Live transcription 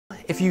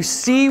If you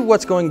see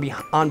what's going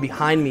on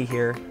behind me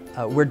here,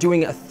 we're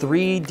doing a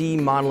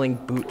 3D modeling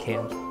boot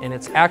camp, and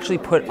it's actually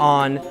put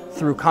on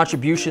through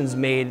contributions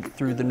made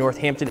through the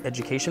Northampton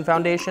Education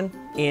Foundation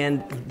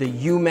and the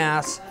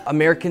UMass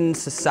American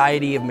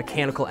Society of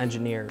Mechanical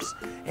Engineers.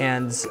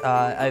 And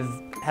I've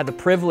had the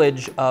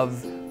privilege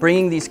of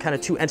bringing these kind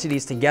of two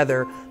entities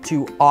together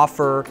to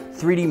offer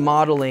 3D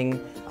modeling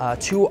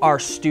to our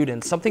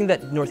students, something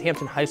that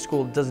Northampton High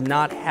School does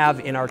not have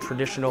in our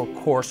traditional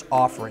course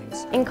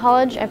offerings. In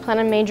college, I plan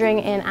on majoring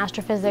in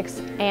astrophysics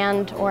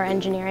and/or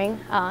engineering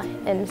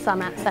in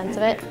some sense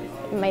of it,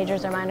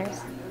 majors or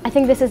minors. I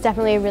think this is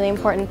definitely a really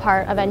important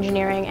part of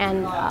engineering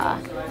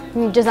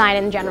and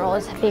design in general,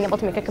 is being able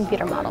to make a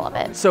computer model of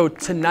it. So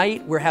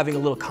tonight we're having a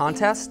little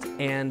contest,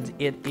 and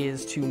it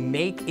is to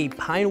make a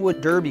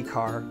Pinewood Derby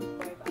car.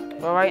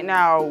 Well, right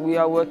now we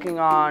are working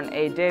on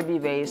a derby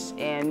race,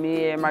 and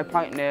me and my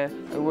partner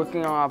are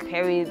working on a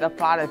Perry the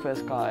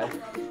Platypus car.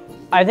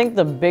 I think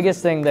the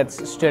biggest thing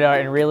that's stood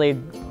out and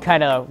really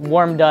kind of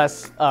warmed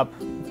us up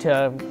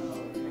to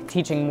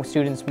teaching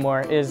students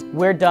more is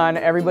we're done,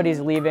 everybody's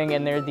leaving,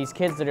 and there are these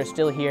kids that are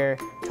still here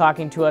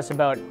talking to us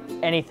about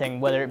anything,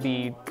 whether it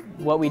be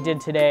what we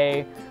did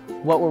today,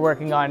 what we're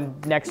working on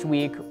next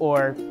week,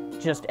 or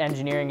just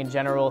engineering in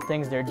general,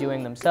 things they're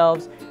doing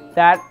themselves.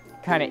 That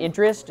kind of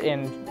interest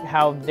in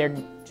how they're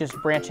just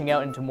branching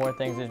out into more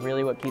things is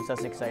really what keeps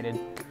us excited.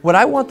 What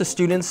I want the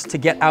students to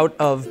get out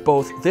of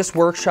both this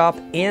workshop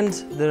and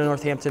the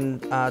Northampton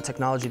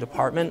Technology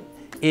Department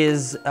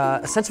is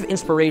a sense of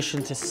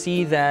inspiration to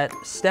see that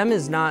STEM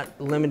is not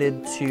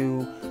limited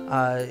to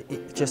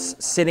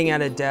just sitting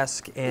at a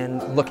desk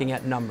and looking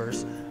at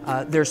numbers.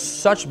 There's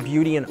such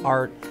beauty and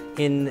art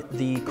in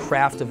the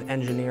craft of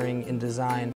engineering and design.